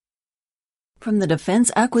From the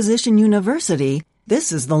Defense Acquisition University,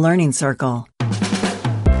 this is the Learning Circle.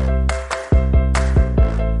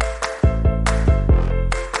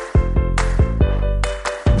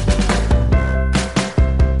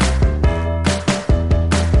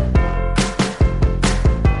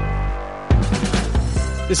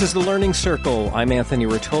 This is the Learning Circle. I'm Anthony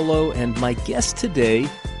Rotolo, and my guest today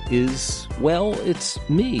is, well, it's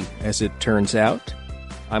me, as it turns out.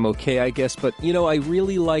 I'm okay, I guess, but, I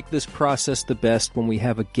really like this process the best when we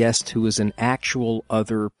have a guest who is an actual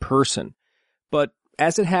other person. But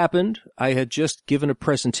as it happened, I had just given a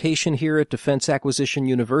presentation here at Defense Acquisition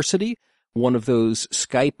University, one of those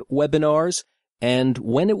Skype webinars, and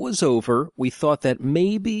when it was over, we thought that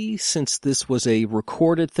maybe, since this was a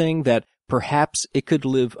recorded thing, that perhaps it could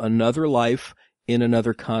live another life in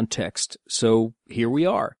another context. So here we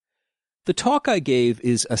are. The talk I gave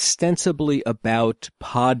is ostensibly about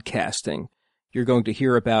podcasting. You're going to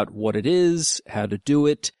hear about what it is, how to do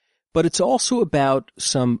it, but it's also about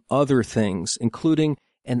some other things, including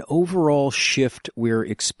an overall shift we're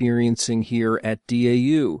experiencing here at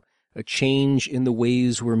DAU, a change in the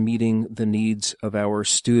ways we're meeting the needs of our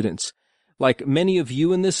students. Like many of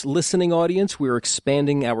you in this listening audience, we're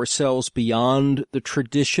expanding ourselves beyond the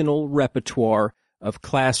traditional repertoire of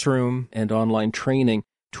classroom and online training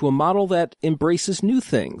to a model that embraces new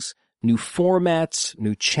things, new formats,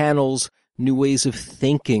 new channels, new ways of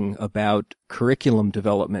thinking about curriculum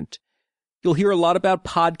development. You'll hear a lot about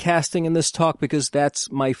podcasting in this talk because that's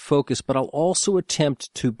my focus, but I'll also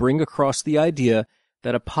attempt to bring across the idea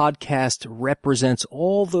that a podcast represents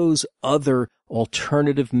all those other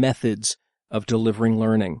alternative methods of delivering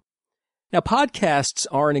learning. Now, podcasts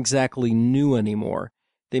aren't exactly new anymore.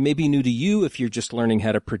 They may be new to you if you're just learning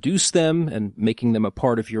how to produce them and making them a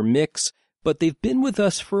part of your mix, but they've been with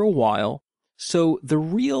us for a while. So the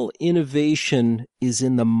real innovation is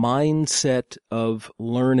in the mindset of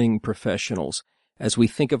learning professionals as we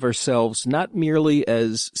think of ourselves not merely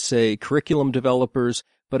as, say, curriculum developers,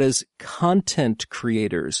 but as content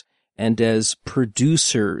creators and as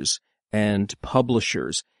producers and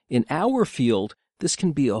publishers. In our field, this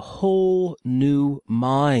can be a whole new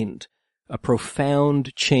mind, a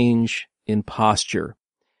profound change in posture.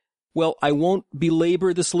 Well, I won't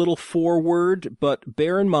belabor this little foreword, but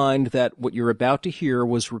bear in mind that what you're about to hear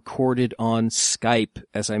was recorded on Skype,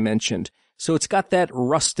 as I mentioned. So it's got that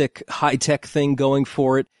rustic, high-tech thing going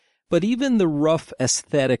for it. But even the rough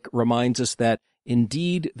aesthetic reminds us that,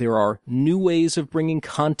 indeed, there are new ways of bringing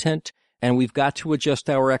content, and we've got to adjust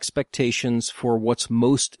our expectations for what's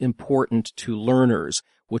most important to learners,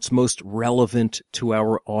 what's most relevant to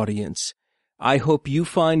our audience. I hope you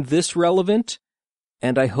find this relevant,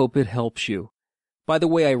 and I hope it helps you. By the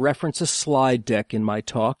way, I reference a slide deck in my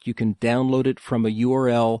talk. You can download it from a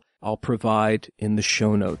URL I'll provide in the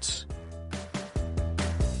show notes.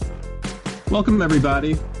 Welcome,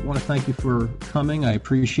 everybody. I want to thank you for coming. I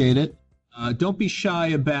appreciate it. Don't be shy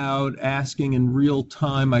about asking in real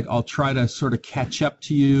time. I'll try to sort of catch up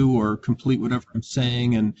to you or complete whatever I'm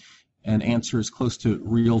saying and answer as close to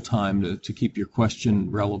real time to keep your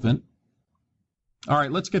question relevant. All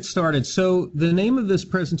right, let's get started. So the name of this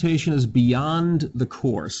presentation is Beyond the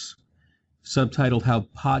Course, subtitled How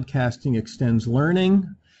Podcasting Extends Learning.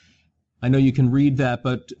 I know you can read that,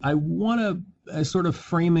 but I want to, as sort of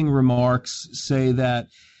framing remarks, say that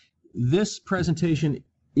this presentation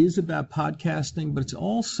is about podcasting, but it's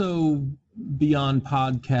also beyond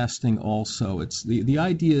podcasting also. It's the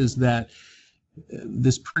idea is that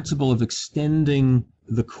this principle of extending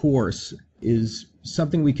the course is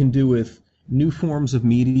something we can do with new forms of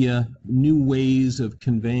media, new ways of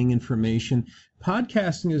conveying information.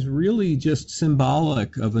 Podcasting is really just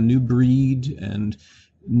symbolic of a new breed and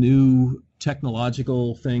new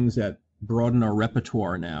technological things that broaden our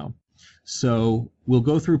repertoire now. So we'll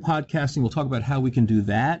go through podcasting. We'll talk about how we can do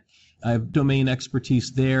that. I have domain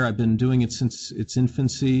expertise there. I've been doing it since its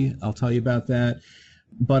infancy. I'll tell you about that.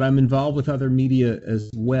 But I'm involved with other media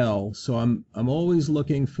as well. So I'm always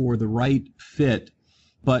looking for the right fit.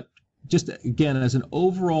 But just again, as an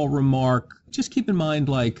overall remark, just keep in mind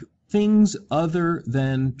like things other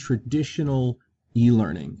than traditional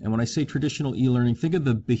e-learning. And when I say traditional e-learning, think of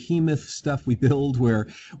the behemoth stuff we build where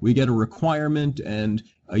we get a requirement and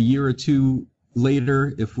a year or two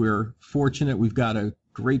later, if we're fortunate, we've got a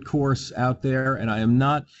great course out there. And I am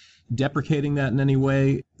not deprecating that in any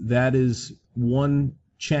way. That is one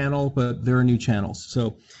channel, but there are new channels.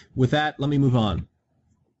 So with that, let me move on.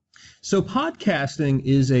 So podcasting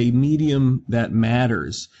is a medium that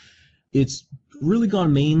matters. It's really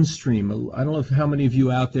gone mainstream. I don't know how many of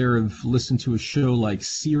you out there have listened to a show like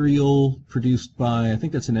Serial, produced by, I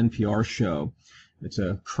think that's an NPR show, It's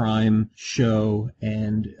a crime show,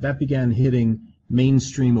 and that began hitting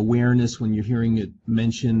mainstream awareness when you're hearing it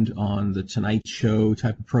mentioned on the Tonight Show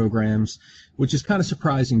type of programs, which is kind of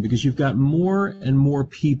surprising because you've got more and more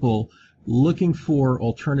people looking for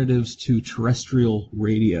alternatives to terrestrial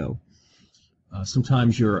radio.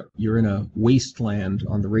 Sometimes you're in a wasteland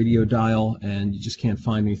on the radio dial and you just can't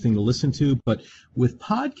find anything to listen to. But with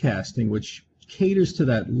podcasting, which caters to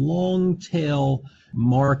that long tail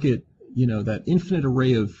market, that infinite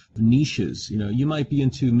array of niches, you might be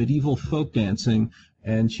into medieval folk dancing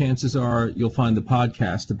and chances are you'll find the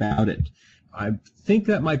podcast about it. I think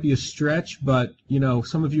that might be a stretch, but,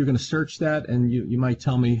 some of you are going to search that and you might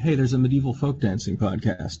tell me, hey, there's a medieval folk dancing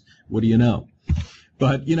podcast. What do you know?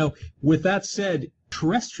 But, with that said,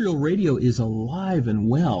 terrestrial radio is alive and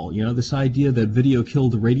well. This idea that video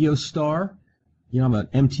killed the radio star. I'm an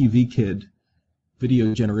MTV kid,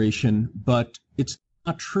 video generation, but it's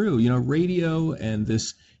not true. Radio and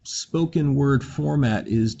this spoken word format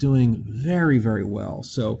is doing very, very well.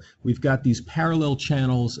 So we've got these parallel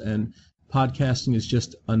channels and podcasting is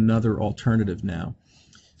just another alternative now.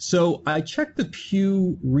 So I checked the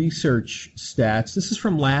Pew Research stats. This is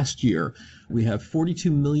from last year. We have 42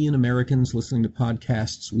 million Americans listening to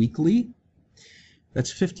podcasts weekly.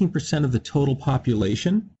 That's 15% of the total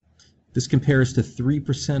population. This compares to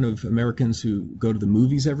 3% of Americans who go to the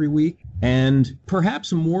movies every week. And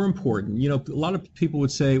perhaps more important, a lot of people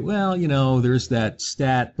would say, well, there's that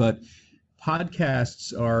stat, but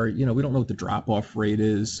podcasts are, we don't know what the drop-off rate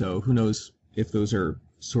is, so who knows if those are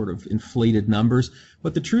sort of inflated numbers.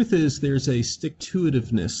 But the truth is there's a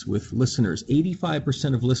stick-to-itiveness with listeners.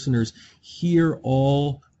 85% of listeners hear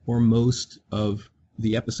all or most of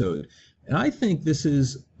the episode. And I think this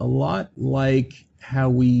is a lot like how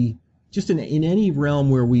we, just in any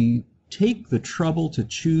realm where we take the trouble to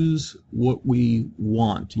choose what we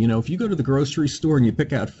want. If you go to the grocery store and you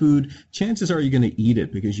pick out food, chances are you're going to eat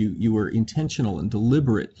it because you were intentional and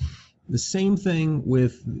deliberate. The same thing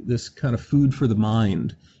with this kind of food for the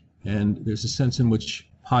mind. And there's a sense in which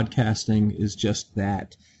podcasting is just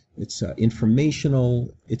that. It's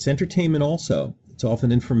informational. It's entertainment also. It's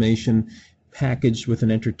often information packaged with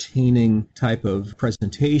an entertaining type of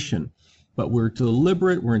presentation. But we're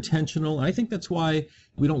deliberate, we're intentional. I think that's why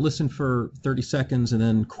we don't listen for 30 seconds and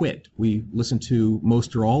then quit. We listen to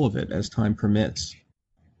most or all of it as time permits.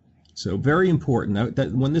 So very important.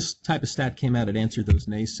 That when this type of stat came out, it answered those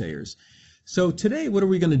naysayers. So today, what are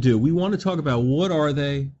we going to do? We want to talk about what are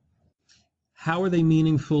they, how are they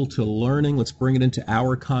meaningful to learning? Let's bring it into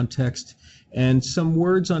our context, and some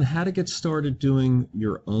words on how to get started doing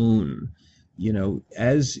your own.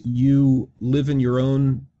 As you live in your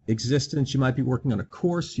own existence, you might be working on a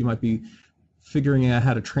course, you might be figuring out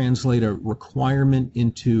how to translate a requirement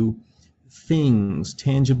into things,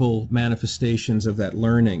 tangible manifestations of that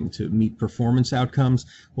learning to meet performance outcomes.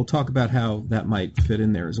 We'll talk about how that might fit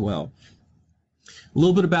in there as well. A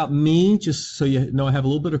little bit about me, just so you know I have a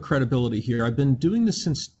little bit of credibility here. I've been doing this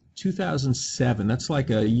since 2007. That's like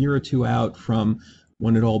a year or two out from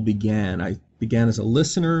when it all began. I began as a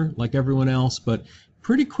listener like everyone else, but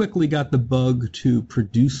pretty quickly got the bug to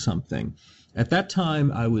produce something. At that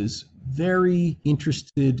time, I was very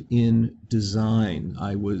interested in design.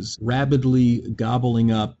 I was rapidly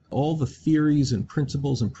gobbling up all the theories and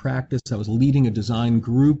principles and practice. I was leading a design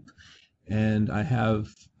group, and I have,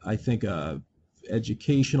 I think, a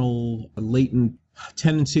latent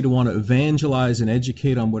tendency to want to evangelize and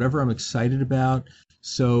educate on whatever I'm excited about.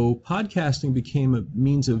 So podcasting became a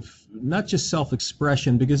means of not just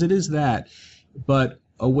self-expression, because it is that, but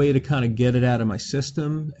a way to kind of get it out of my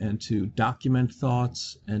system and to document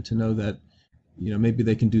thoughts and to know that, maybe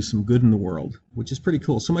they can do some good in the world, which is pretty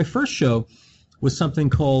cool. So my first show was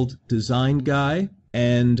something called Design Guy.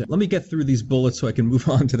 And let me get through these bullets so I can move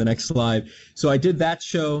on to the next slide. So I did that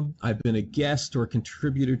show. I've been a guest or a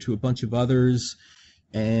contributor to a bunch of others.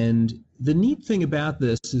 And the neat thing about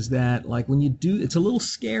this is that, like, when you do, it's a little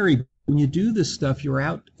scary. When you do this stuff, when you're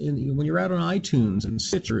out on iTunes and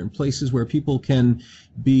Stitcher and places where people can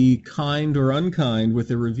be kind or unkind with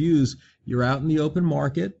their reviews, you're out in the open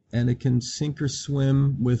market and it can sink or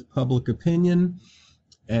swim with public opinion.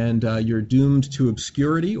 And you're doomed to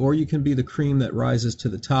obscurity, or you can be the cream that rises to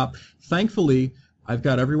the top. Thankfully, I've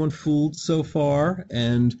got everyone fooled so far,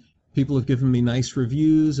 and people have given me nice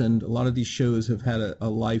reviews, and a lot of these shows have had a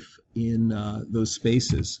life in those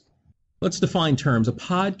spaces. Let's define terms. A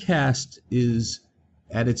podcast is,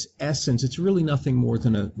 at its essence, it's really nothing more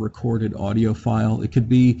than a recorded audio file. It could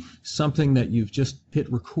be something that you've just hit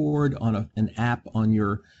record on an app on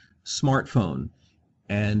your smartphone.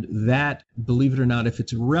 And that, believe it or not, if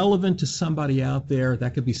it's relevant to somebody out there,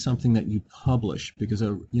 that could be something that you publish, because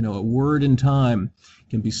a word in time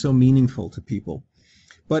can be so meaningful to people.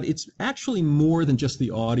 But it's actually more than just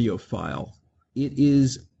the audio file. It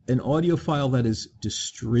is an audio file that is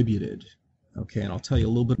distributed. Okay, and I'll tell you a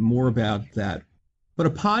little bit more about that. But a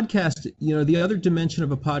podcast, the other dimension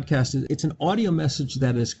of a podcast is it's an audio message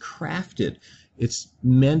that is crafted. It's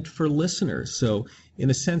meant for listeners. So in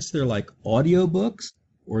a sense, they're like audiobooks,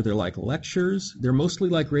 or they're like lectures. They're mostly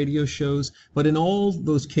like radio shows. But in all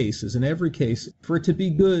those cases, in every case, for it to be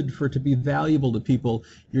good, for it to be valuable to people,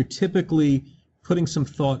 you're typically putting some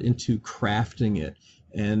thought into crafting it.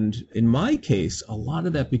 And in my case, a lot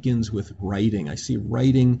of that begins with writing. I see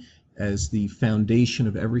writing as the foundation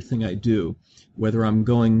of everything I do, whether I'm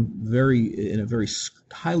going in a very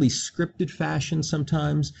highly scripted fashion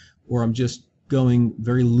sometimes, or I'm just going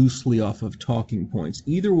very loosely off of talking points.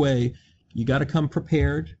 Either way, you got to come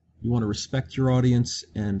prepared. You want to respect your audience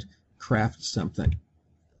and craft something.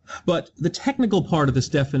 But the technical part of this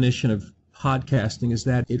definition of podcasting is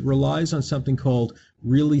that it relies on something called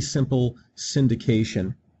really simple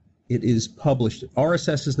syndication. It is published.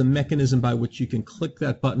 RSS is the mechanism by which you can click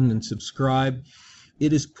that button and subscribe.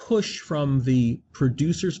 It is push from the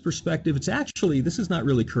producer's perspective. It's actually, this is not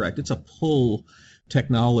really correct. It's a pull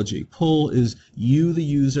technology. Pull is you, the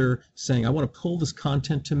user, saying, I want to pull this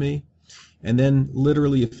content to me. And then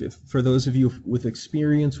literally, if for those of you with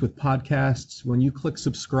experience with podcasts, when you click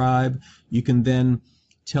subscribe, you can then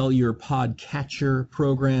tell your podcatcher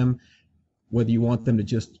program whether you want them to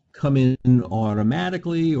just come in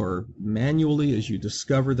automatically or manually as you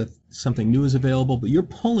discover that something new is available, but you're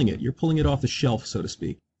pulling it off the shelf, so to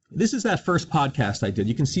speak. This is that first podcast I did.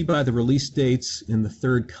 You can see by the release dates in the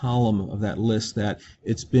third column of that list that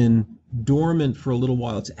it's been dormant for a little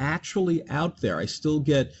while. It's actually out there. I still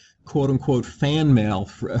get quote-unquote fan mail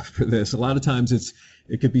for this. A lot of times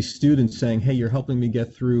it could be students saying, hey, you're helping me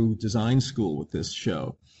get through design school with this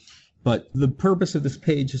show. But the purpose of this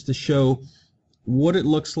page is to show what it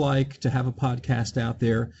looks like to have a podcast out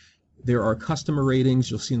there. There are customer ratings.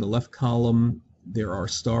 You'll see in the left column, there are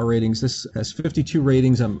star ratings. This has 52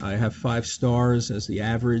 ratings. I have 5 stars as the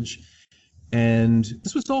average. And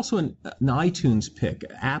this was also an iTunes pick.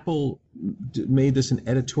 Apple made this an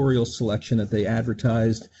editorial selection that they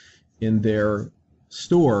advertised in their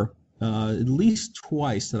store at least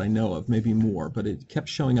twice that I know of, maybe more, but it kept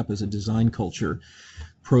showing up as a design culture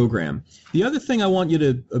program. The other thing I want you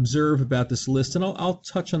to observe about this list, and I'll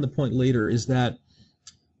touch on the point later, is that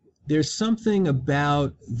there's something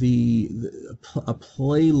about a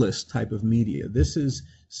playlist type of media. This is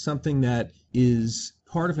something that is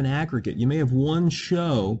part of an aggregate. You may have one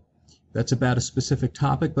show that's about a specific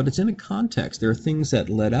topic, but it's in a context. There are things that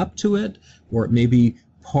led up to it, or it may be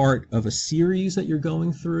part of a series that you're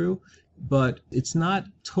going through, but it's not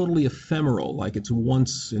totally ephemeral, like it's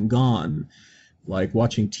once and gone, like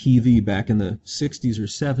watching TV back in the 60s or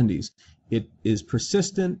 70s. It is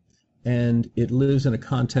persistent, and it lives in a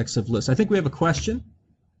context of lists. I think we have a question.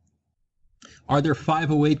 Are there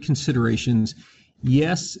 508 considerations?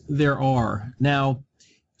 Yes, there are. Now,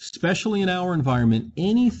 especially in our environment,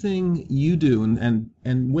 anything you do,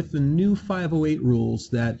 and with the new 508 rules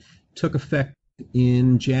that took effect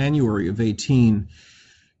in January of 18,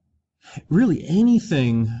 really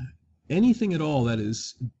anything at all that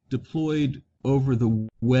is deployed over the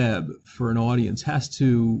web for an audience has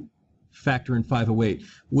to factor in 508.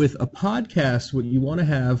 With a podcast, what you want to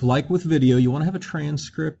have, like with video, you want to have a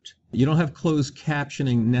transcript. You don't have closed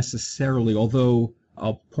captioning necessarily, although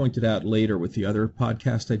I'll point it out later with the other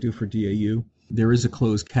podcast I do for DAU. There is a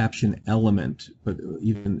closed caption element, but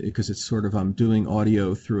even because it's sort of I'm doing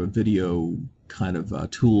audio through a video kind of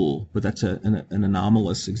tool, but that's an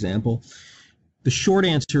anomalous example. The short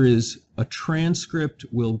answer is a transcript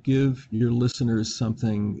will give your listeners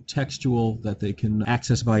something textual that they can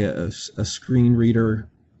access via a screen reader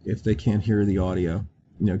if they can't hear the audio,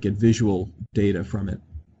 get visual data from it.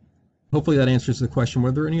 Hopefully that answers the question.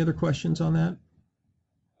 Were there any other questions on that?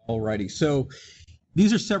 Alrighty, so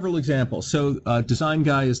these are several examples. So Design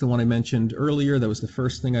Guy is the one I mentioned earlier. That was the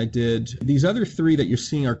first thing I did. These other 3 that you're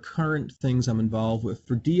seeing are current things I'm involved with.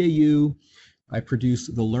 For DAU, I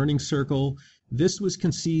produced the Learning Circle. This was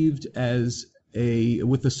conceived as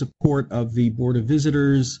with the support of the Board of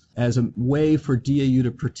Visitors as a way for DAU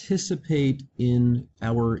to participate in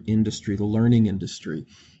our industry, the learning industry.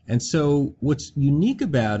 And so what's unique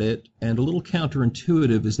about it, and a little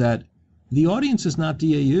counterintuitive, is that the audience is not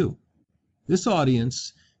DAU. This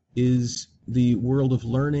audience is the world of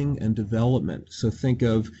learning and development. So think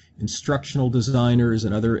of instructional designers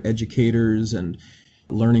and other educators and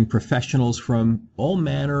learning professionals from all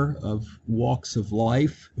manner of walks of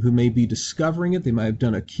life who may be discovering it. They might have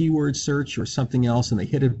done a keyword search or something else, and they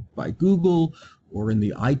hit it by Google or in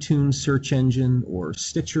the iTunes search engine or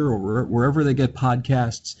Stitcher or wherever they get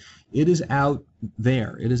podcasts. It is out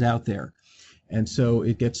there. It is out there. And so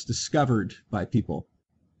it gets discovered by people.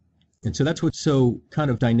 And so that's what's so kind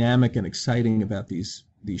of dynamic and exciting about these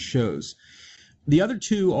shows. The other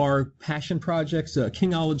two are passion projects.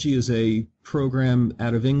 Kingology is a program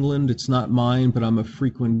out of England. It's not mine, but I'm a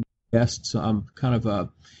frequent guest, so I'm kind of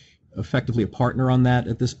effectively a partner on that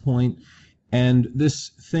at this point. And this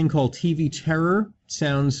thing called TV Terror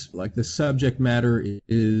sounds like the subject matter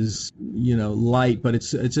is, light, but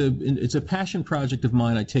it's a passion project of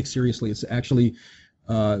mine I take seriously. It's actually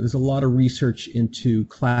there's a lot of research into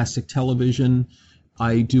classic television.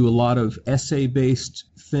 I do a lot of essay-based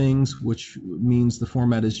things, which means the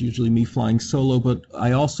format is usually me flying solo, but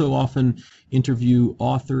I also often interview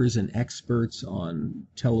authors and experts on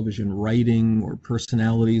television writing or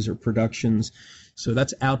personalities or productions. So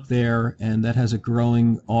that's out there, and that has a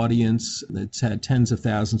growing audience. It's had tens of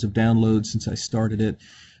thousands of downloads since I started it,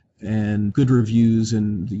 and good reviews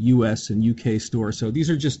in the US and UK store. So these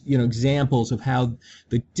are just, examples of how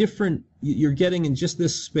the different, you're getting in just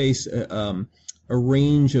this space, a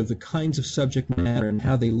range of the kinds of subject matter and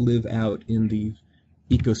how they live out in the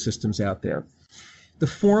ecosystems out there. The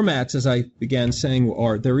formats, as I began saying,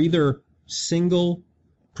 they're either single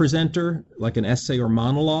presenter, like an essay or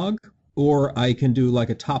monologue, or I can do like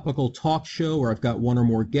a topical talk show where I've got one or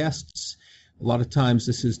more guests. A lot of times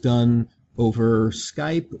this is done over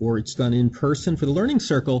Skype or it's done in person. For the Learning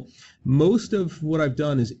Circle, most of what I've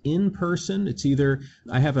done is in person. It's either,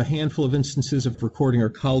 I have a handful of instances of recording our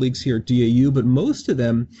colleagues here at DAU, but most of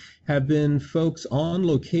them have been folks on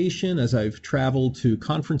location as I've traveled to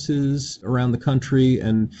conferences around the country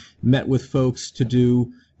and met with folks to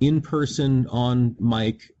do in-person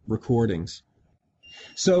on-mic recordings.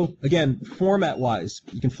 So again, format-wise,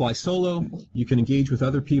 you can fly solo, you can engage with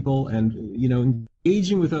other people, and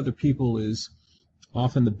engaging with other people is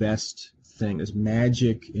often the best thing. There's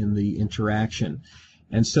magic in the interaction.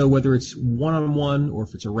 And so whether it's one-on-one or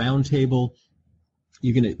if it's a round table,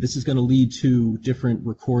 this is going to lead to different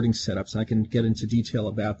recording setups. I can get into detail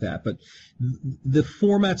about that. But the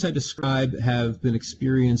formats I described have been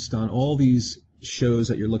experienced on all these shows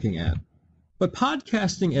that you're looking at. But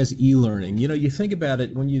podcasting as e-learning, you think about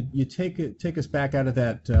it, when you take us back out of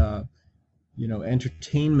that,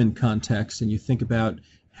 entertainment context, and you think about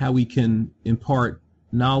how we can impart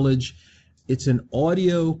knowledge, it's an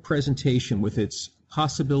audio presentation with its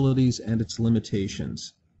possibilities and its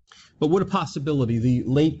limitations. But what a possibility. The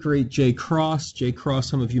late, great Jay Cross,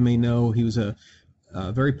 some of you may know, he was a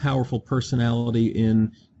very powerful personality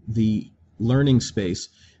in the learning space.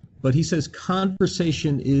 But he says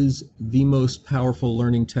conversation is the most powerful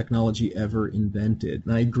learning technology ever invented.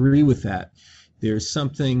 And I agree with that. There's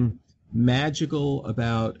something magical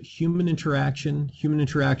about human interaction. Human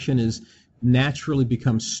interaction is naturally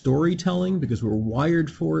becomes storytelling because we're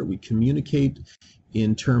wired for it. We communicate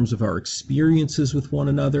in terms of our experiences with one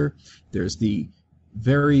another. There's the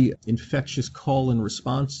very infectious call and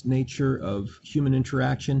response nature of human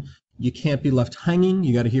interaction. You can't be left hanging.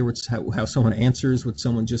 You got to hear how someone answers what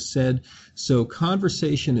someone just said. So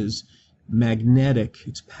conversation is magnetic.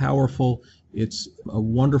 It's powerful. It's a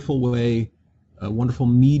wonderful way, a wonderful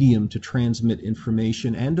medium to transmit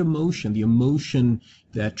information and emotion, the emotion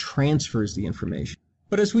that transfers the information.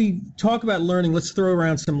 But as we talk about learning, let's throw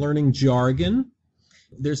around some learning jargon.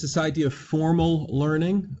 There's this idea of formal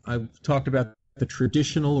learning. I've talked about the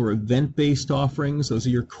traditional or event-based offerings. Those are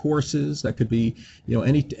your courses. That could be,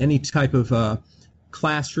 any type of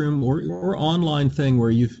classroom or online thing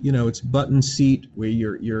where it's button seat, where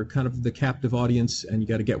you're kind of the captive audience and you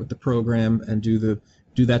got to get with the program and do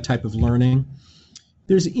that type of learning.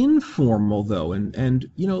 There's informal though, and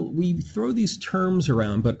we throw these terms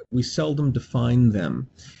around, but we seldom define them.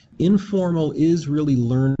 Informal is really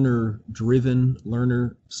learner-driven,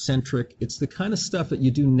 learner-centric. It's the kind of stuff that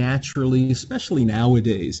you do naturally, especially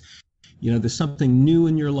nowadays. There's something new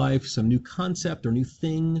in your life, some new concept or new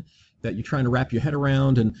thing that you're trying to wrap your head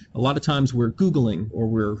around, and a lot of times we're Googling or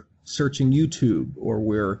we're searching YouTube or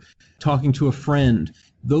we're talking to a friend.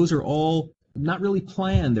 Those are all not really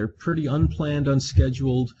planned. They're pretty unplanned,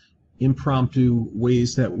 unscheduled, impromptu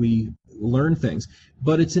ways that we learn things.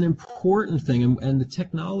 But it's an important thing, and the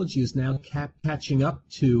technology is now catching up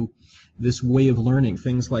to this way of learning.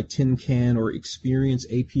 Things like Tin Can or Experience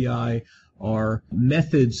API are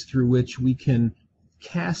methods through which we can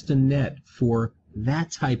cast a net for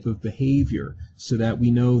that type of behavior so that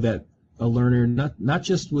we know that a learner not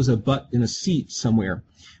just was a butt in a seat somewhere,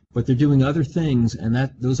 but they're doing other things, and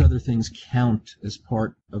those other things count as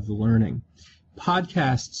part of the learning.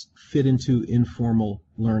 Podcasts fit into informal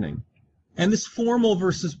learning. And this formal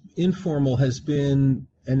versus informal has been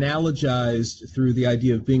analogized through the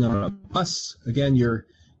idea of being on a bus. Again, you're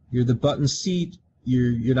the button seat.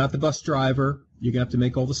 You're not the bus driver. You're going to have to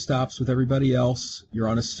make all the stops with everybody else. You're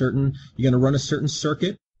going to run a certain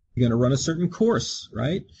circuit. You're going to run a certain course,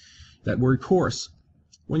 right? That word course.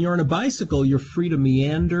 When you're on a bicycle, you're free to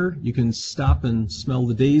meander. You can stop and smell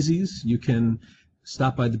the daisies. You can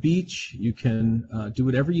stop by the beach. You can do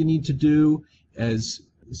whatever you need to do as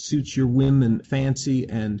suits your whim and fancy.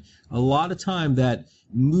 And a lot of time that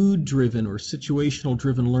mood-driven or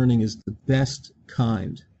situational-driven learning is the best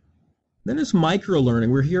kind. Then there's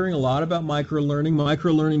micro-learning. We're hearing a lot about micro-learning.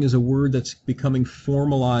 Micro-learning is a word that's becoming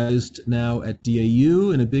formalized now at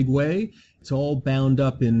DAU in a big way. It's all bound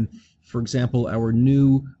up in, for example, our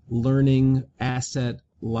new learning asset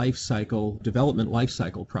development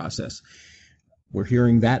lifecycle process. We're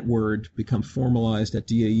hearing that word become formalized at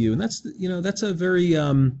DAU, and that's a very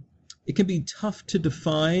it can be tough to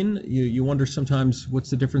define. You wonder sometimes what's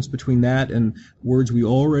the difference between that and words we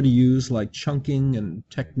already use like chunking and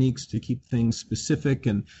techniques to keep things specific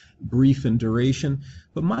and brief in duration.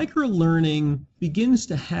 But micro-learning begins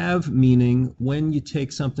to have meaning when you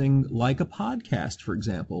take something like a podcast, for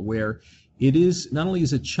example, where it is not only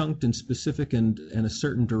is it chunked and specific and a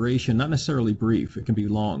certain duration, not necessarily brief, it can be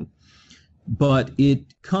long, but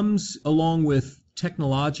it comes along with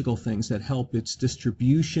technological things that help its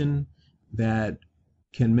distribution, that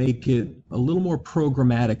can make it a little more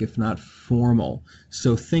programmatic, if not formal.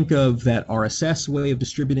 So think of that RSS way of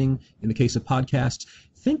distributing in the case of podcasts.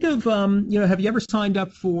 Think of, have you ever signed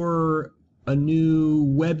up for a new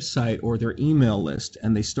website or their email list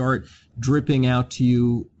and they start dripping out to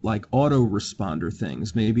you like autoresponder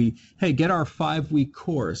things? Maybe, hey, get our 5-week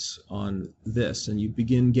course on this, and you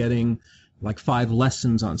begin getting like 5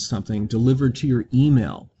 lessons on something delivered to your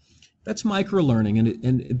email. That's micro-learning,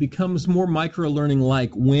 and it becomes more micro-learning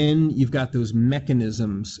like when you've got those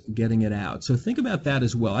mechanisms getting it out. So think about that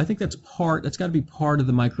as well. I think that's got to be part of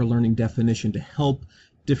the micro-learning definition to help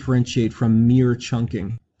differentiate from mere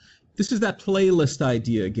chunking. This is that playlist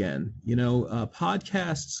idea again.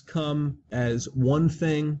 Podcasts come as one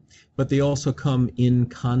thing, but they also come in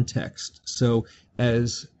context. So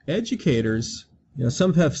as educators,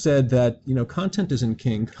 some have said that, content isn't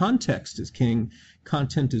king, context is king,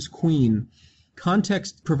 content is queen.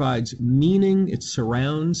 Context provides meaning, it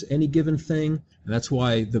surrounds any given thing, and that's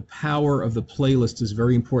why the power of the playlist is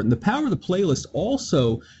very important. The power of the playlist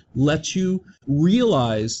also lets you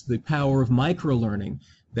realize the power of micro-learning,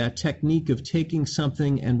 that technique of taking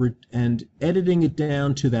something and editing it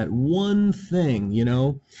down to that one thing,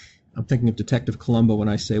 I'm thinking of Detective Columbo when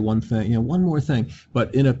I say one thing, one more thing.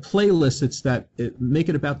 But in a playlist, make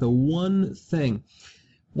it about the one thing.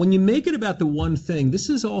 When you make it about the one thing, this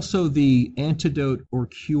is also the antidote or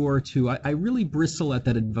cure to, I really bristle at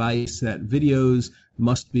that advice that videos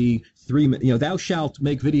must be 3 minutes, thou shalt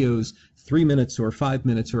make videos 3 minutes or 5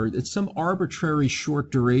 minutes, or it's some arbitrary short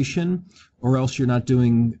duration, or else you're not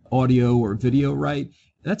doing audio or video right.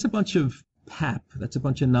 That's a bunch of pap. That's a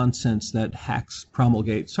bunch of nonsense that hacks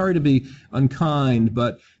promulgate. Sorry to be unkind,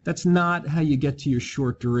 but that's not how you get to your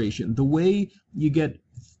short duration. The way you get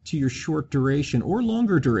to your short duration or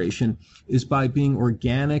longer duration is by being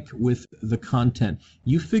organic with the content.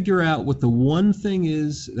 You figure out what the one thing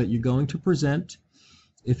is that you're going to present.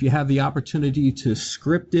 If you have the opportunity to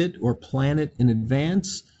script it or plan it in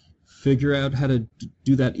advance, figure out how to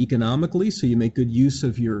do that economically so you make good use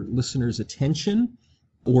of your listener's attention,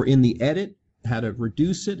 or in the edit, how to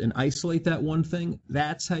reduce it and isolate that one thing.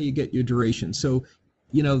 That's how you get your duration. So,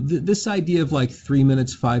 this idea of like 3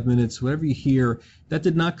 minutes, 5 minutes, whatever you hear, that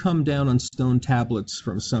did not come down on stone tablets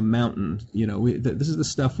from some mountain. This is the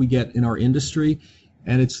stuff we get in our industry,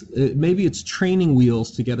 and maybe it's training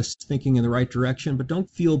wheels to get us thinking in the right direction, but don't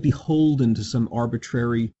feel beholden to some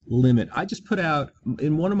arbitrary limit. I just put out,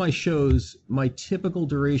 in one of my shows, my typical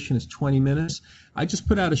duration is 20 minutes. I just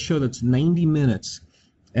put out a show that's 90 minutes.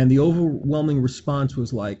 And the overwhelming response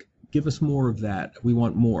was like, give us more of that. We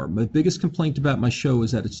want more. My biggest complaint about my show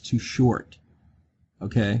is that it's too short.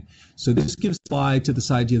 Okay? So this gives lie to this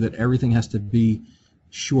idea that everything has to be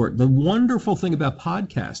short. The wonderful thing about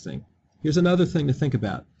podcasting, here's another thing to think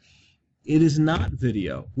about. It is not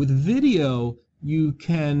video. With video,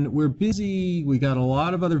 we're busy, we got a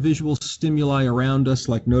lot of other visual stimuli around us,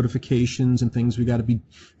 like notifications and things. We got to be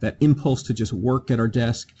that impulse to just work at our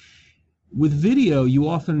desk. With video, you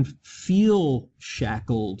often feel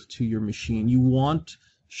shackled to your machine. You want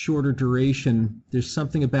shorter duration. There's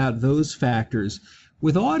something about those factors.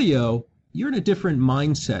 With audio, you're in a different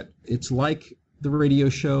mindset. It's like the radio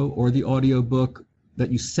show or the audio book that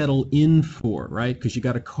you settle in for, right? Because you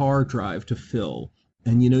got a car drive to fill,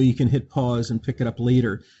 and you can hit pause and pick it up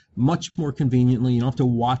later much more conveniently. You don't have to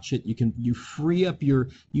watch it.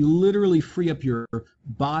 You literally free up your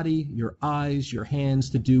body, your eyes, your hands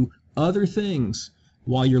to do other things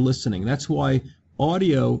while you're listening. That's why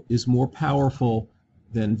audio is more powerful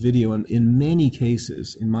than video in many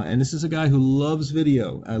cases. And this is a guy who loves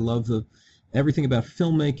video. I love everything about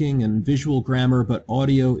filmmaking and visual grammar, but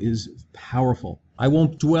audio is powerful. I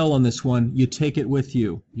won't dwell on this one. You take it with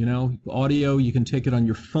you. Audio, you can take it on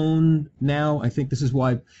your phone now. I think this is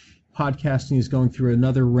why podcasting is going through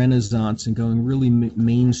another renaissance and going really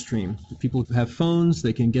mainstream. People who have phones,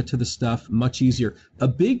 they can get to the stuff much easier. A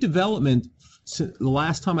big development the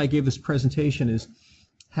last time I gave this presentation is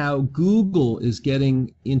how Google is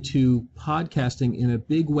getting into podcasting in a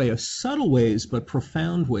big way, subtle ways, but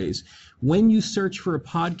profound ways. When you search for a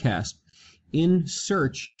podcast, in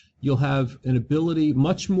search, you'll have an ability,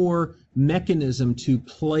 much more mechanism to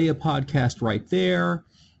play a podcast right there.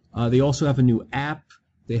 They also have a new app.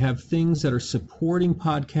 They have things that are supporting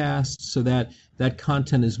podcasts so that that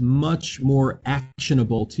content is much more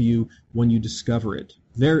actionable to you when you discover it.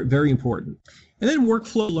 Very, very important. And then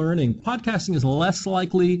workflow learning. Podcasting is less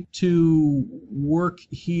likely to work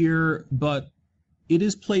here, but it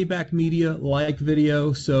is playback media like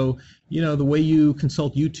video. So, the way you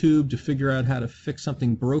consult YouTube to figure out how to fix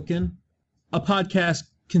something broken, a podcast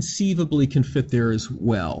conceivably can fit there as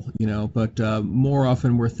well, but more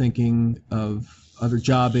often we're thinking of other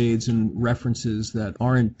job aids and references that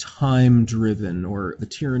aren't time-driven or the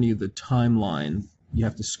tyranny of the timeline you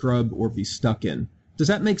have to scrub or be stuck in. Does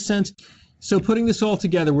that make sense? So putting this all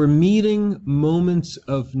together, we're meeting moments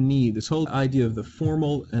of need. This whole idea of the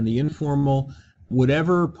formal and the informal,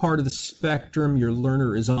 whatever part of the spectrum your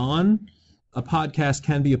learner is on, a podcast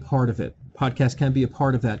can be a part of it. Podcast can be a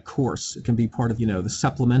part of that course. It can be part of, the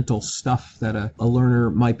supplemental stuff that a learner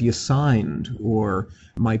might be assigned or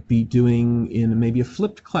might be doing in maybe a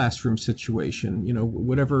flipped classroom situation,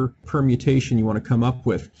 whatever permutation you want to come up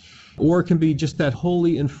with. Or it can be just that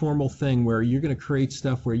wholly informal thing where you're going to create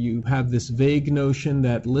stuff where you have this vague notion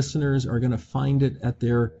that listeners are going to find it at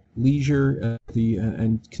their leisure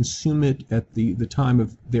and consume it at the time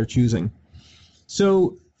of their choosing.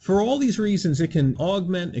 So for all these reasons, it can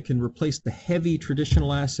augment, it can replace the heavy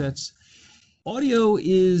traditional assets. Audio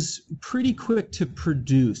is pretty quick to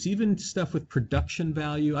produce, even stuff with production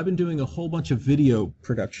value. I've been doing a whole bunch of video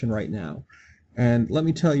production right now. And let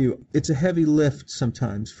me tell you, it's a heavy lift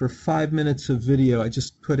sometimes. For 5 minutes of video, I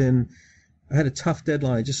had a tough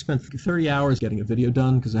deadline. I just spent 30 hours getting a video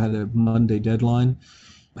done because I had a Monday deadline.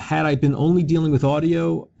 Had I been only dealing with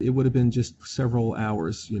audio, it would have been just several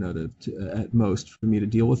hours, at most for me to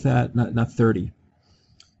deal with that, not 30.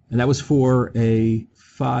 And that was for a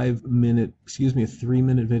 3-minute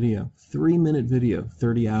video. 3-minute video,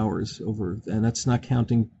 30 hours over, and that's not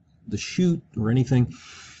counting the shoot or anything.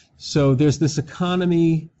 So there's this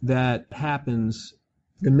economy that happens.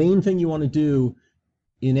 The main thing you want to do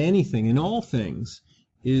in anything, in all things,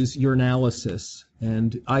 is your analysis.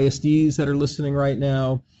 And ISDs that are listening right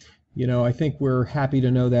now, I think we're happy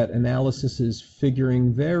to know that analysis is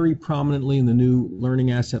figuring very prominently in the new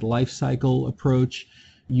learning asset lifecycle approach.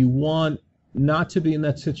 You want not to be in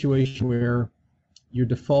that situation where you're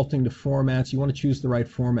defaulting to formats. You want to choose the right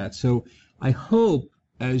format. So I hope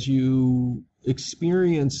as you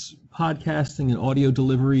experience podcasting and audio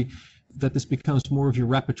delivery that this becomes more of your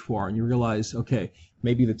repertoire and you realize, okay,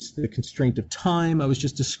 maybe that's the constraint of time I was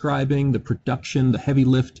just describing, the production, the heavy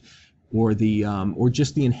lift, or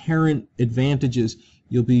just the inherent advantages.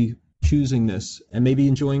 You'll be choosing this and maybe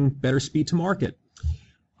enjoying better speed to market.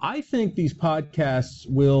 I think these podcasts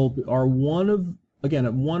are one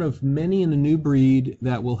of many in a new breed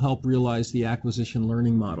that will help realize the acquisition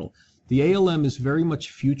learning model. The ALM is very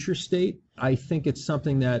much future state. I think it's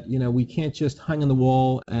something that, we can't just hang on the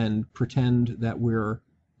wall and pretend that we're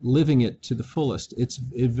living it to the fullest.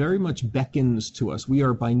 It very much beckons to us. We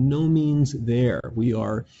are by no means there. We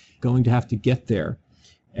are going to have to get there.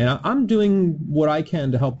 And I'm doing what I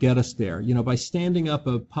can to help get us there. By standing up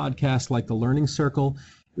a podcast like The Learning Circle,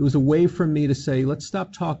 it was a way for me to say, let's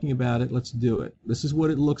stop talking about it. Let's do it. This is what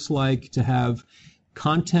it looks like to have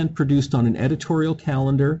content produced on an editorial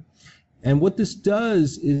calendar. And what this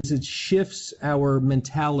does is it shifts our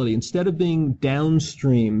mentality. Instead of being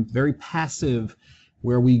downstream, very passive,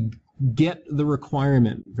 where we get the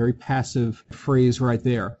requirement, very passive phrase right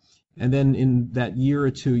there. And then in that year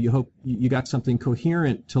or two, you hope you got something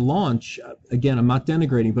coherent to launch. Again, I'm not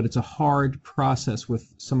denigrating, but it's a hard process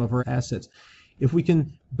with some of our assets. If we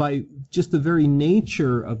can, by just the very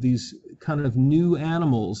nature of these kind of new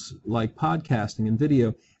animals like podcasting and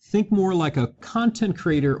video, think more like a content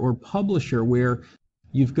creator or publisher where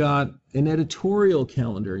you've got an editorial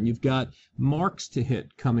calendar and you've got marks to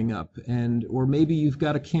hit coming up, or maybe you've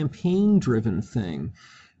got a campaign-driven thing.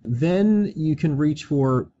 Then you can reach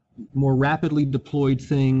for more rapidly deployed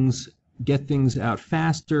things, get things out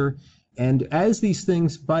faster. And as these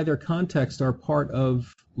things, by their context, are part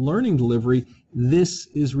of learning delivery, this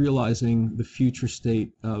is realizing the future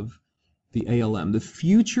state of the ALM. The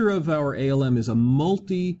future of our ALM is a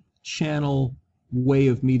multi-channel way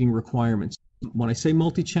of meeting requirements. When I say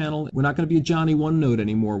multi-channel, we're not going to be a Johnny OneNote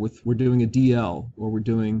anymore. We're doing a DL, or we're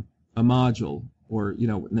doing a module, or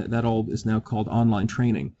that all is now called online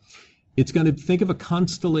training. It's going to think of a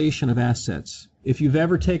constellation of assets. If you've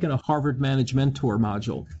ever taken a Harvard Manage Mentor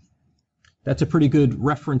module, that's a pretty good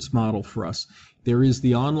reference model for us. There is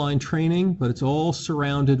the online training, but it's all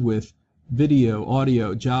surrounded with video,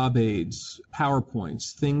 audio, job aids,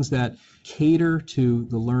 PowerPoints, things that cater to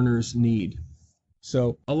the learner's need.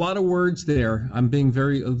 So a lot of words there. I'm being a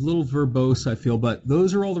little verbose, I feel, but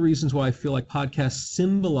those are all the reasons why I feel like podcasts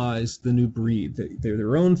symbolize the new breed. They're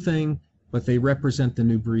their own thing, but they represent the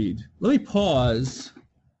new breed. Let me pause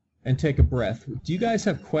and take a breath. Do you guys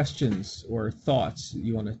have questions or thoughts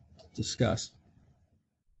you want to discuss?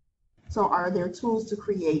 So are there tools to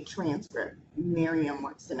create transcript? Miriam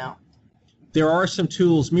wants to know. There are some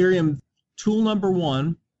tools. Miriam, tool number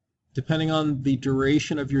one, depending on the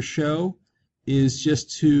duration of your show, is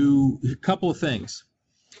just a couple of things.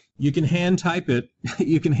 You can hand type it.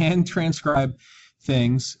 You can hand transcribe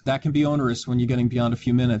things. That can be onerous when you're getting beyond a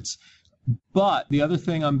few minutes. But the other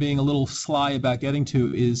thing I'm being a little sly about getting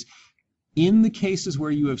to is in the cases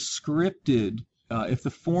where you have scripted, if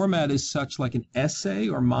the format is such like an essay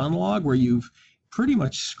or monologue where you've pretty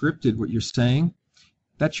much scripted what you're saying,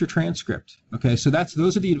 that's your transcript. Okay, so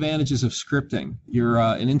those are the advantages of scripting. You're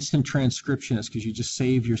an instant transcriptionist because you just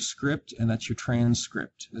save your script, and that's your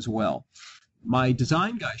transcript as well. My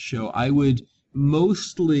Design Guy show, I would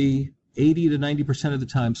mostly 80 to 90% of the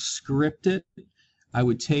time script it. I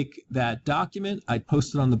would take that document, I'd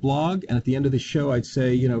post it on the blog, and at the end of the show, I'd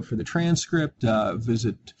say, for the transcript,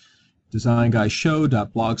 visit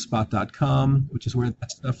designguyShow.blogspot.com, which is where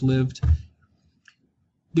that stuff lived.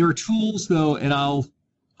 There are tools, though, and I'll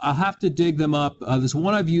have to dig them up. There's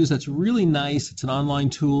one I've used that's really nice. It's an online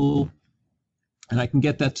tool, and I can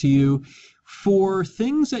get that to you. For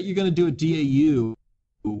things that you're going to do at DAU,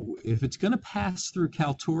 if it's going to pass through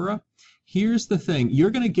Kaltura, here's the thing. You're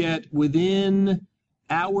going to get within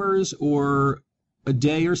hours or a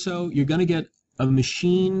day or so, you're going to get a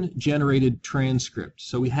machine-generated transcript.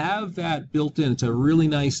 So we have that built in. It's a really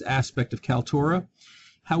nice aspect of Kaltura.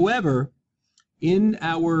 However, in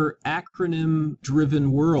our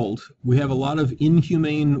acronym-driven world, we have a lot of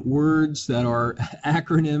inhumane words that are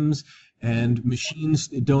acronyms, and machines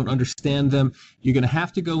don't understand them. You're going to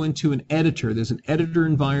have to go into an editor. There's an editor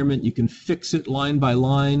environment. You can fix it line by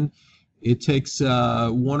line. It takes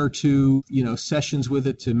one or two sessions with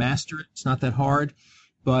it to master it. It's not that hard.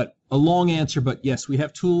 But a long answer, but yes, we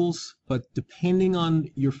have tools, but depending on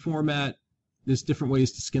your format, there's different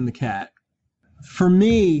ways to skin the cat. For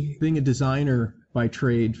me, being a designer by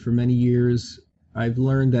trade for many years, I've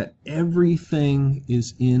learned that everything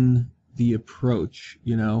is in the approach,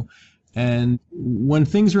 and when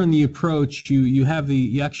things are in the approach, you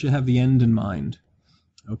actually have the end in mind.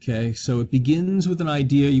 Okay, so it begins with an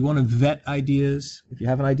idea. You want to vet ideas. If you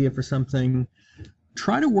have an idea for something,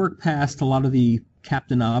 try to work past a lot of the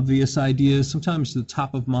Captain Obvious ideas. Sometimes the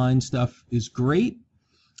top of mind stuff is great.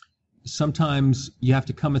 Sometimes you have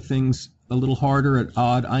to come at things a little harder at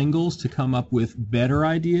odd angles to come up with better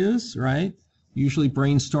ideas, right? Usually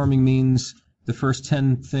brainstorming means the first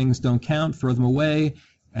 10 things don't count, throw them away,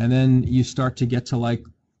 and then you start to get to like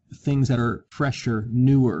things that are fresher,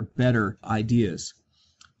 newer, better ideas.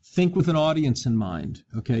 Think with an audience in mind,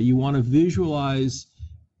 okay? You want to visualize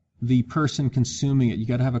the person consuming it. You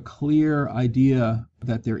got to have a clear idea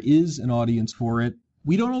that there is an audience for it.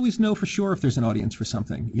 We don't always know for sure if there's an audience for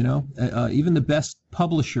something, even the best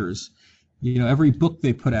publishers, every book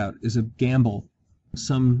they put out is a gamble.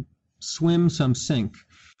 Some swim, some sink.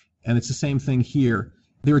 And it's the same thing here.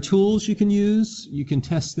 There are tools you can use. You can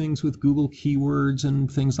test things with Google keywords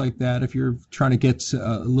and things like that if you're trying to get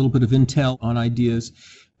a little bit of intel on ideas.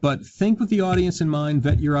 But think with the audience in mind,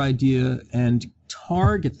 vet your idea, and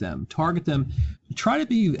target them. Try to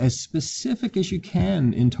be as specific as you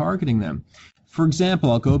can in targeting them. For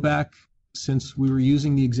example, I'll go back, since we were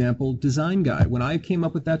using the example Design Guy. When I came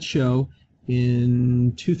up with that show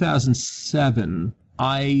in 2007,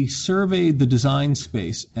 I surveyed the design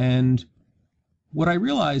space, and what I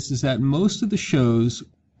realized is that most of the shows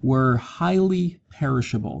were highly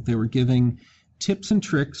perishable. They were giving tips and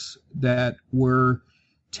tricks that were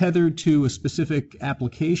tethered to a specific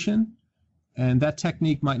application, and that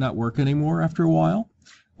technique might not work anymore after a while,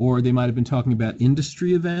 or they might have been talking about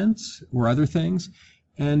industry events or other things.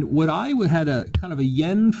 And what I had a kind of a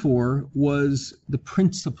yen for was the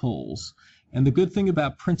principles. And the good thing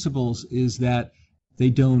about principles is that they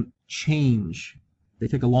don't change. They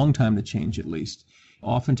take a long time to change, at least.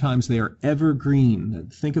 Oftentimes they are evergreen.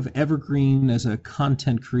 Think of evergreen as a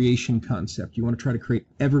content creation concept. You want to try to create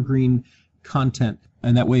evergreen content,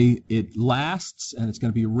 and that way it lasts and it's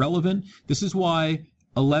going to be relevant. This is why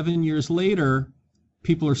 11 years later,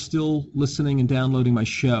 people are still listening and downloading my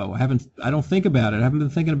show. I don't think about it. I haven't been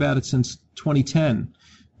thinking about it since 2010.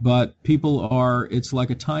 But people are, it's like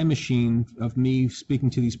a time machine of me speaking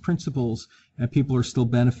to these principles, and people are still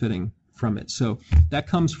benefiting from it. So that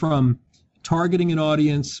comes from targeting an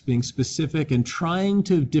audience, being specific, and trying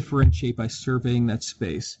to differentiate by surveying that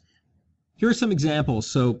space. Here are some examples.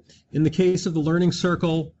 So in the case of the Learning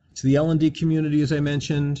Circle, it's the L&D community, as I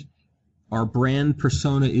mentioned. Our brand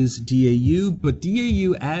persona is DAU, but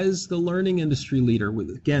DAU as the learning industry leader, with,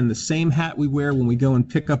 again, the same hat we wear when we go and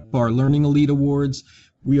pick up our Learning Elite Awards.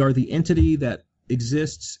 We are the entity that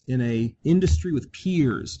exists in a industry with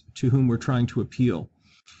peers to whom we're trying to appeal.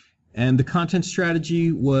 And the content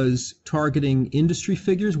strategy was targeting industry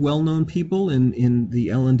figures, well-known people in the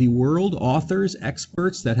L&D world, authors,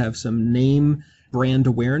 experts that have some name brand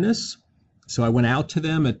awareness. So I went out to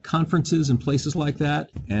them at conferences and places like that,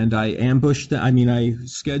 and I I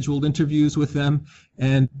scheduled interviews with them,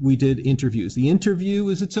 and we did interviews. The interview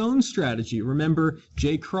is its own strategy. Remember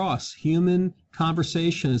Jay Cross, human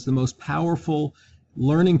conversation is the most powerful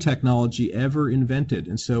learning technology ever invented,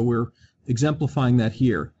 and so we're exemplifying that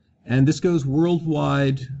here. And this goes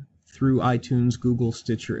worldwide through iTunes, Google,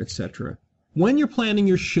 Stitcher, etc. When you're planning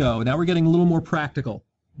your show, now we're getting a little more practical.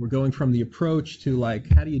 We're going from the approach to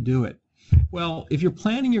how do you do it? Well, if you're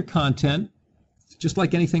planning your content, just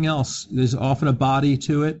like anything else, there's often a body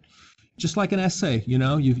to it. Just like an essay, you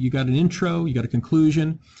got an intro, you got a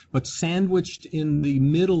conclusion, but sandwiched in the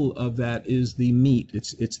middle of that is the meat.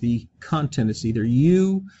 It's the content. It's either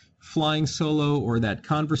you flying solo or that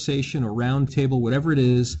conversation or round table, whatever it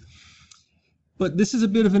is. But this is a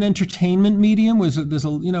bit of an entertainment medium. We're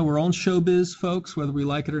on showbiz, folks, whether we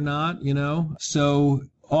like it or not, So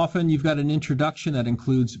often you've got an introduction that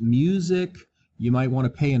includes music. You might want to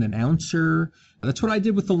pay an announcer. That's what I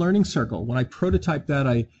did with the Learning Circle. When I prototyped that,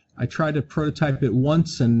 I tried to prototype it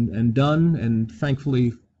once and done, and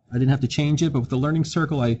thankfully I didn't have to change it. But with the Learning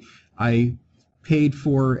Circle, I paid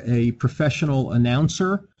for a professional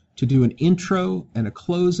announcer to do an intro and a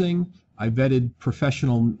closing. I vetted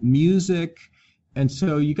professional music. And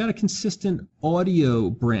so you got a consistent audio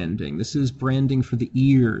branding. This is branding for the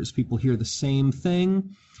ears. People hear the same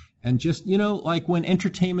thing. And just, like when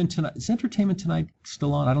Entertainment Tonight, is Entertainment Tonight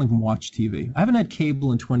still on? I don't even watch TV. I haven't had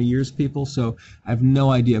cable in 20 years, people, so I have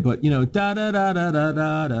no idea. But,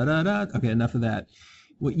 da-da-da-da-da-da-da-da-da. Okay, enough of that.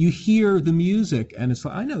 Well, you hear the music, and it's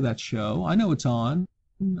like, I know that show. I know it's on.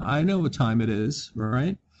 I know what time it is,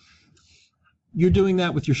 right? You're doing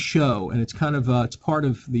that with your show, and it's kind of, it's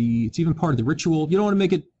even part of the ritual. You don't want to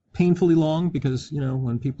make it painfully long because,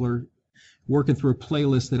 when people are working through a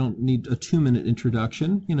playlist, they don't need a 2-minute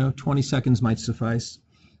introduction. 20 seconds might suffice.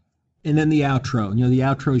 And then the outro. The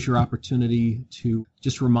outro is your opportunity to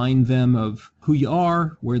just remind them of who you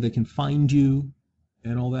are, where they can find you,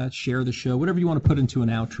 and all that. Share the show, whatever you want to put into an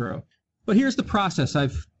outro. But here's the process.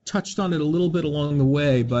 I've touched on it a little bit along the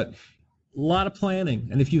way, but a lot of planning.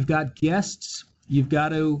 And if you've got guests, you've got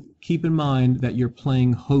to keep in mind that you're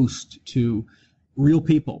playing host to real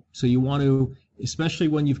people. So you want to, especially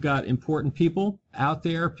when you've got important people out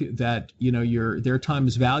there that, their time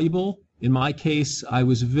is valuable. In my case, I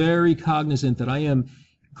was very cognizant that I am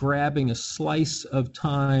grabbing a slice of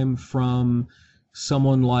time from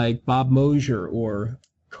someone like Bob Mosier or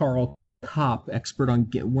Carl Kopp, expert on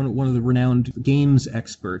one of the renowned games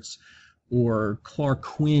experts, or Clark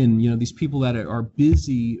Quinn, these people that are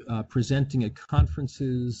busy presenting at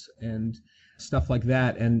conferences and stuff like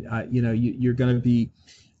that. And, you're going to be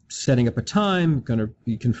setting up a time, going to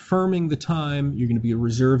be confirming the time, you're going to be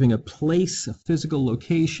reserving a place, a physical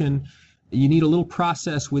location. You need a little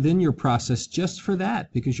process within your process just for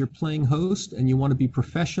that, because you're playing host and you want to be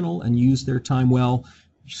professional and use their time well.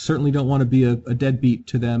 You certainly don't want to be a deadbeat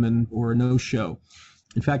to them or a no-show.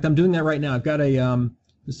 In fact, I'm doing that right now. I've got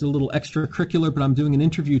this is a little extracurricular, but I'm doing an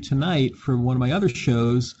interview tonight for one of my other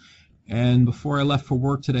shows. And before I left for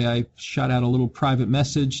work today, I shot out a little private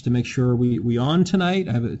message to make sure we on tonight.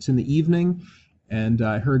 It's in the evening, and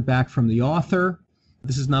I heard back from the author.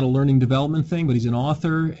 This is not a learning development thing, but he's an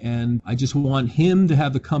author, and I just want him to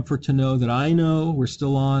have the comfort to know that I know we're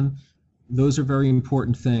still on. Those are very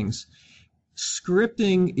important things.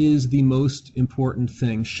 Scripting is the most important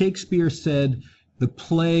thing. Shakespeare said the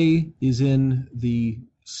play is in the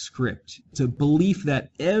script. It's a belief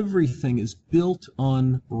that everything is built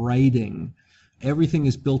on writing. Everything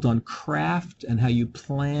is built on craft and how you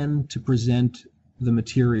plan to present the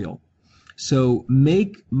material. So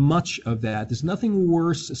make much of that. There's nothing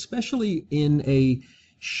worse, especially in a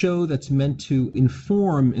show that's meant to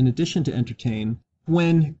inform in addition to entertain,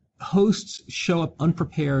 when hosts show up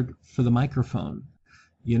unprepared for the microphone.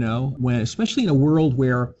 When, especially in a world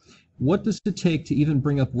where, what does it take to even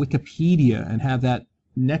bring up Wikipedia and have that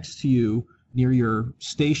next to you near your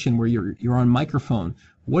station where you're on microphone?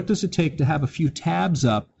 What does it take to have a few tabs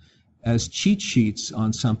up as cheat sheets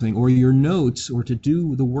on something, or your notes, or to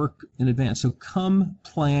do the work in advance? So come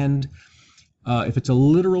planned. If it's a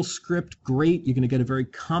literal script, great. You're going to get a very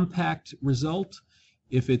compact result.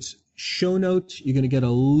 If it's show notes, you're going to get a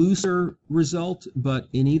looser result. But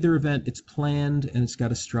in either event, it's planned and it's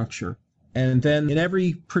got a structure. And then in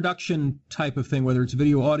every production type of thing, whether it's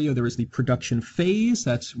video, audio, there is the production phase.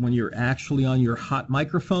 That's when you're actually on your hot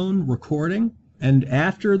microphone recording. And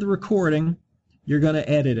after the recording, you're going to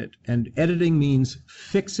edit it. And editing means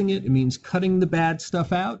fixing it. It means cutting the bad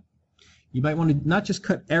stuff out. You might want to not just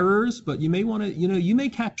cut errors, but you may want to, you may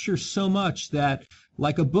capture so much that,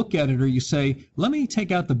 like a book editor, you say, let me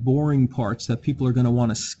take out the boring parts that people are going to want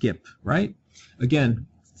to skip, right? Again,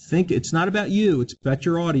 think it's not about you, it's about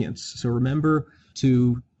your audience. So remember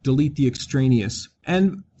to delete the extraneous.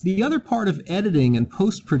 And the other part of editing and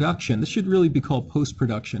post-production, this should really be called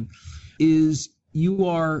post-production, is you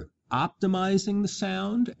are optimizing the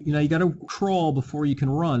sound. You got to crawl before you can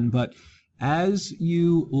run, but as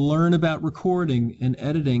you learn about recording and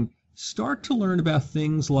editing, start to learn about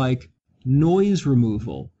things like noise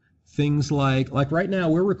removal, things like right now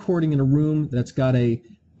we're recording in a room that's got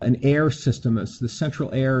an air system. The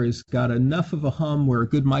central air has got enough of a hum where a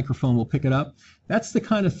good microphone will pick it up. That's the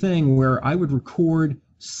kind of thing where I would record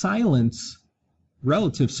silence,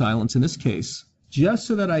 relative silence in this case, just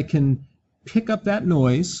so that I can pick up that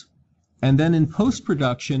noise, and then in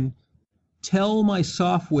post-production, tell my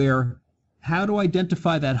software how to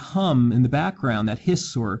identify that hum in the background, that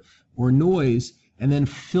hiss or noise, and then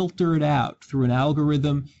filter it out through an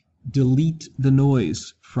algorithm, delete the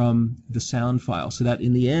noise from the sound file so that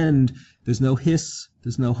in the end, there's no hiss,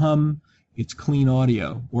 there's no hum, it's clean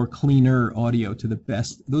audio or cleaner audio to the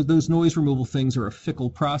best. Those noise removal things are a fickle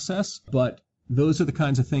process, but those are the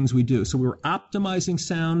kinds of things we do. So we're optimizing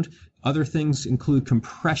sound. Other things include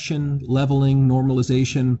compression, leveling,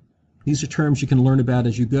 normalization. These are terms you can learn about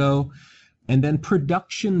as you go. And then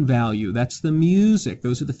production value, that's the music.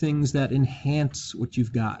 Those are the things that enhance what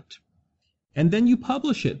you've got. And then you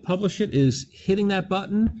publish it. Publish it is hitting that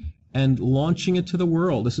button and launching it to the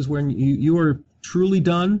world. This is when you are truly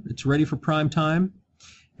done. It's ready for prime time.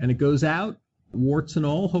 And it goes out, warts and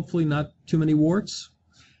all, hopefully not too many warts.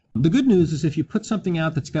 The good news is if you put something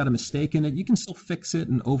out that's got a mistake in it, you can still fix it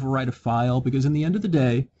and overwrite a file, because in the end of the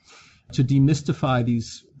day, to demystify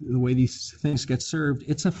the way these things get served,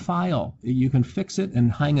 it's a file. You can fix it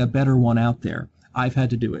and hang a better one out there. I've had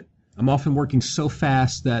to do it. I'm often working so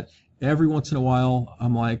fast that every once in a while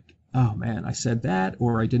I'm like, oh man, I said that,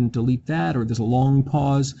 or I didn't delete that, or there's a long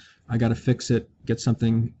pause. I got to fix it, get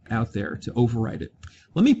something out there to overwrite it.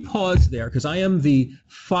 Let me pause there because I am the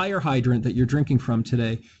fire hydrant that you're drinking from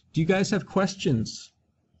today. Do you guys have questions?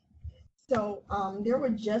 So there were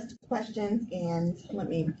just questions, and let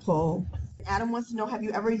me pull. Adam wants to know, have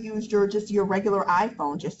you ever used your regular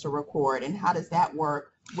iPhone just to record, and how does that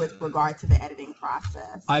work with regard to the editing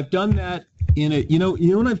process? I've done that in a,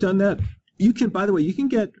 when I've done that, you can, by the way, you can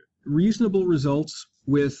get reasonable results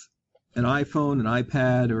with an iPhone, an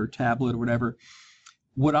iPad, or tablet, or whatever.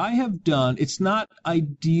 What I have done, it's not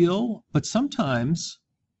ideal, but sometimes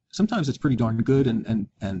it's pretty darn good,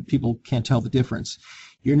 and people can't tell the difference.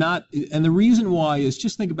 And the reason why is,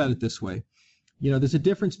 just think about it this way. There's a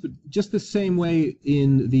difference, but just the same way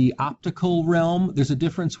in the optical realm, there's a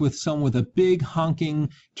difference with someone with a big honking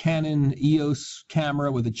Canon EOS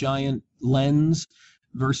camera with a giant lens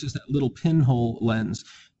versus that little pinhole lens.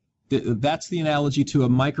 That's the analogy to a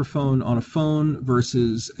microphone on a phone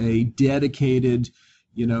versus a dedicated,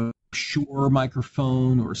 Shure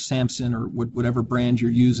microphone or Samson or whatever brand you're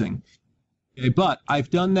using. Okay, but I've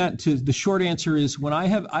done that the short answer is when I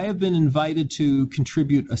have been invited to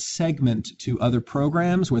contribute a segment to other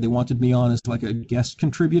programs where they wanted me on as like a guest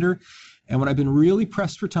contributor. And when I've been really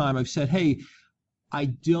pressed for time, I've said, hey, I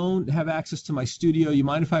don't have access to my studio. You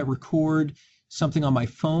mind if I record something on my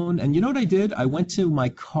phone? And you know what I did? I went to my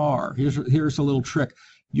car. Here's a little trick.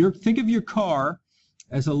 Think of your car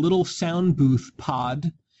as a little sound booth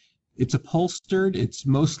pod. It's upholstered. It's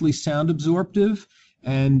mostly sound absorptive.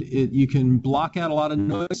 And you can block out a lot of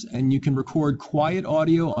noise, and you can record quiet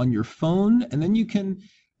audio on your phone. And then you can,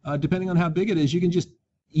 depending on how big it is, you can just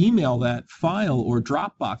email that file or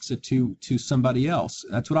Dropbox it to somebody else.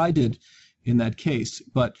 That's what I did in that case.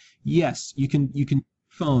 But yes, you can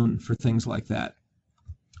phone for things like that.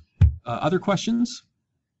 Other questions?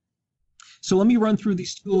 So let me run through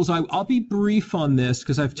these tools. I'll be brief on this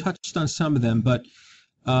because I've touched on some of them, but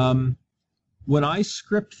when I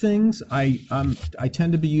script things, I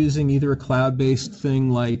tend to be using either a cloud-based thing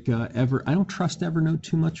like I don't trust Evernote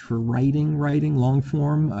too much for writing long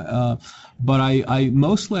form, but I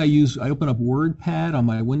open up WordPad on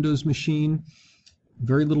my Windows machine.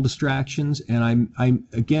 Very little distractions, and I'm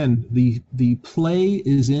again, the play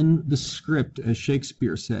is in the script, as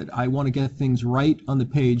Shakespeare said. I want to get things right on the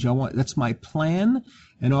page. That's my plan,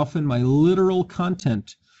 and often my literal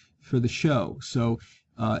content for the show. So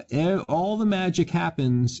all the magic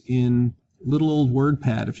happens in little old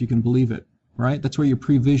WordPad, if you can believe it, right? That's where you're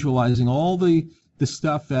pre-visualizing all the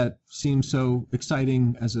stuff that seems so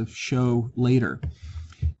exciting as a show later.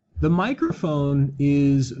 The microphone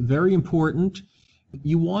is very important.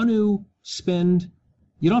 You don't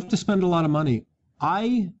have to spend a lot of money.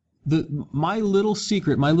 My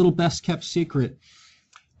little best kept secret,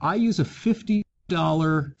 I use a $50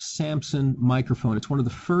 Samson microphone. It's one of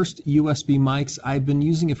the first USB mics. I've been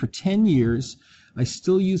using it for 10 years. I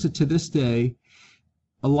still use it to this day.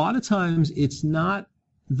 A lot of times it's not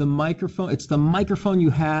the microphone, it's the microphone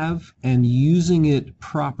you have and using it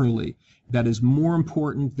properly that is more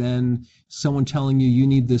important than someone telling you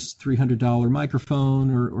need this $300 microphone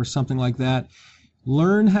or something like that.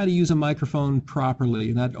 Learn how to use a microphone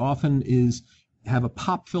properly. That often is have a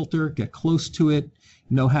pop filter, get close to it,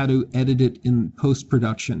 know how to edit it in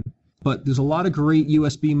post-production. But there's a lot of great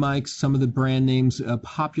USB mics. Some of the brand names, a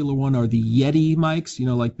popular one are the Yeti mics,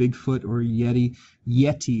 like Bigfoot or Yeti,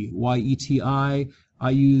 Y-E-T-I. I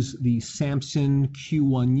use the Samson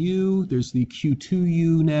Q1U. There's the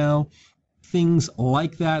Q2U now. Things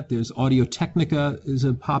like that. There's Audio-Technica is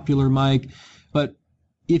a popular mic. But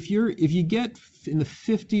if you get in the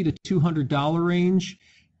 $50 to $200 range,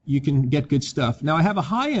 you can get good stuff. Now, I have a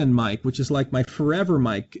high-end mic, which is like my forever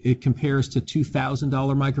mic. It compares to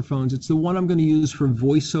 $2,000 microphones. It's the one I'm going to use for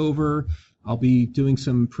voiceover. I'll be doing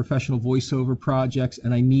some professional voiceover projects,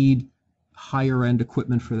 and I need higher-end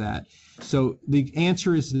equipment for that. So the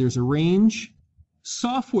answer is there's a range.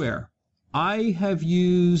 Software. I have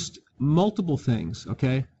used multiple things,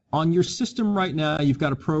 okay? On your system right now, you've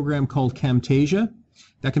got a program called Camtasia.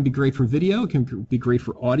 That can be great for video. It can be great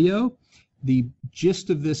for audio. The gist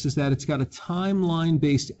of this is that it's got a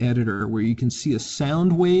timeline-based editor where you can see a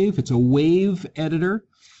sound wave. It's a wave editor,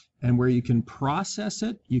 and where you can process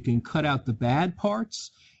it, you can cut out the bad parts,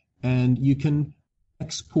 and you can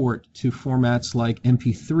export to formats like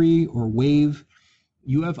MP3 or WAV.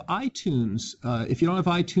 You have iTunes. If you don't have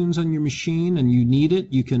iTunes on your machine and you need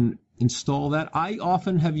it, you can install that. I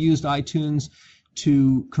often have used iTunes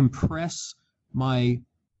to compress my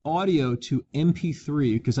audio to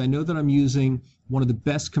MP3 because I know that I'm using one of the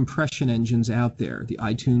best compression engines out there, the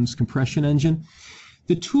iTunes compression engine.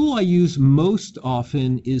 The tool I use most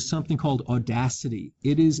often is something called Audacity.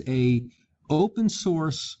 It is a open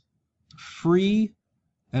source, free,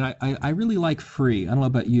 and I really like free. I don't know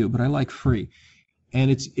about you, but I like free. And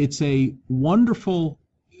it's a wonderful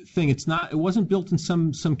thing. It wasn't built in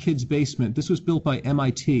some kid's basement. This was built by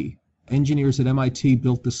MIT. Engineers at MIT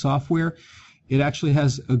built the software. It actually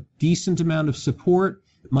has a decent amount of support.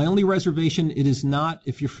 My only reservation, it is not,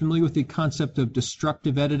 if you're familiar with the concept of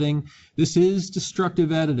destructive editing, this is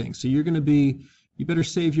destructive editing. So you better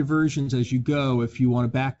save your versions as you go if you want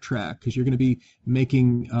to backtrack, because you're going to be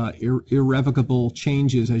making irrevocable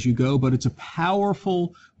changes as you go. But it's a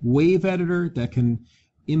powerful wave editor that can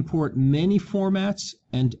import many formats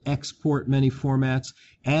and export many formats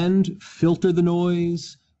and filter the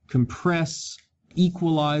noise, compress,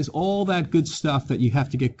 equalize, all that good stuff that you have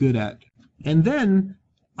to get good at. And then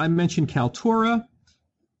I mentioned Kaltura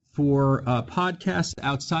for podcasts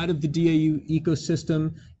outside of the DAU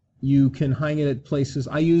ecosystem. You can hang it at places.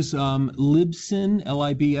 I use Libsyn,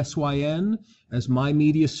 Libsyn, as my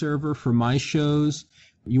media server for my shows.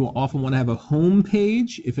 You often want to have a home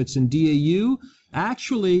page if it's in DAU.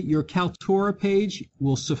 Actually, your Kaltura page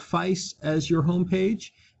will suffice as your home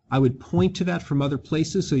page. I would point to that from other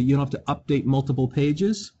places so you don't have to update multiple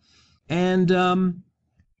pages. And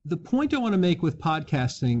the point I want to make with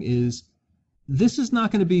podcasting is this is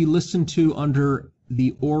not going to be listened to under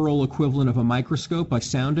the oral equivalent of a microscope by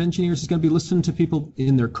sound engineers. It's going to be listened to people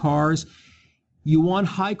in their cars. You want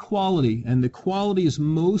high quality, and the quality is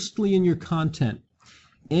mostly in your content.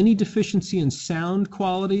 Any deficiency in sound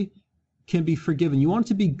quality can be forgiven. You want it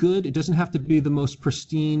to be good. It doesn't have to be the most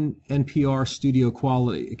pristine NPR studio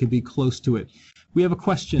quality. It can be close to it. We have a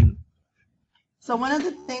question. So one of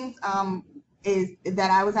the things is that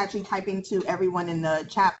I was actually typing to everyone in the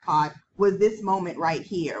chat pod was this moment right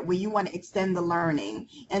here where you want to extend the learning.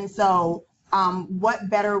 And so what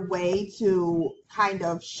better way to kind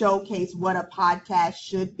of showcase what a podcast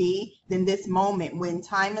should be than this moment when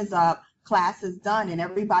time is up, class is done, and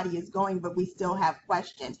everybody is going, but we still have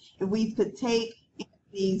questions. If we could take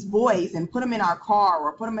these voice and put them in our car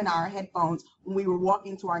or put them in our headphones when we were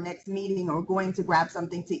walking to our next meeting or going to grab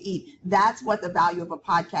something to eat, that's what the value of a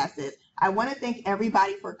podcast is. I want to thank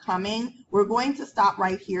everybody for coming. We're going to stop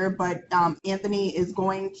right here, but Anthony is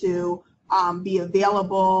going to be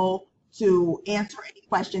available to answer any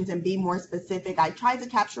questions and be more specific. I tried to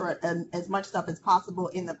capture as much stuff as possible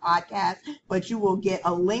in the podcast, but you will get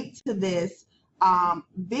a link to this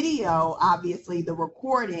video, obviously the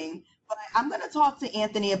recording, but I'm going to talk to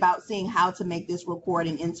Anthony about seeing how to make this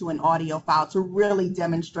recording into an audio file to really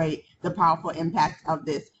demonstrate the powerful impact of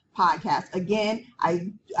this podcast. Again,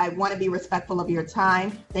 I want to be respectful of your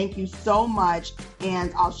time. Thank you so much,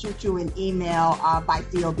 and I'll shoot you an email by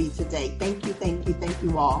COB today. Thank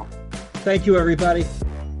you all. Thank you, everybody.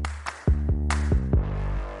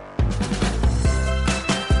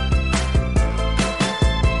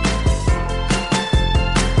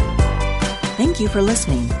 Thank you for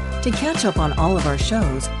listening. To catch up on all of our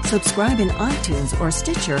shows, subscribe in iTunes or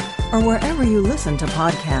Stitcher or wherever you listen to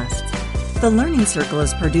podcasts. The Learning Circle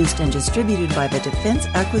is produced and distributed by the Defense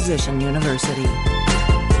Acquisition University.